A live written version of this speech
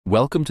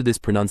Welcome to this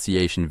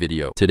pronunciation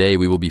video. Today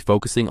we will be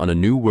focusing on a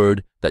new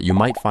word that you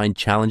might find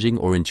challenging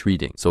or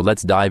intriguing. So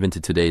let's dive into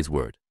today's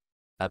word.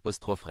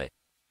 Apostrophe,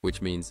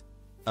 which means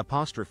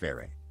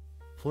Apostropherais,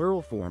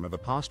 plural form of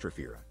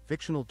Apostropheera,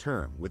 fictional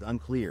term with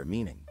unclear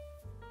meaning.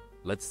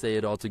 Let's say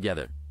it all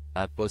together.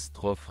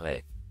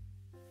 Apostrophe.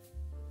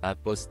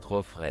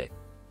 Apostrophe.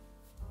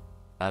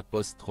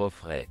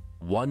 Apostrophe.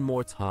 One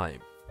more time.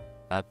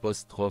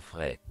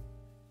 Apostrophe.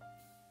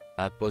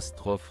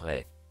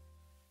 Apostrophe.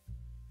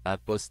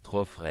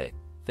 Apostrophe.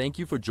 Thank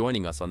you for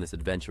joining us on this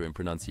adventure in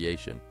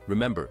pronunciation.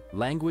 Remember,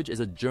 language is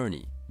a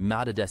journey,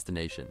 not a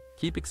destination.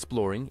 Keep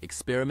exploring,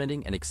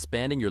 experimenting, and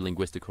expanding your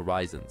linguistic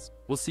horizons.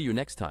 We'll see you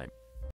next time.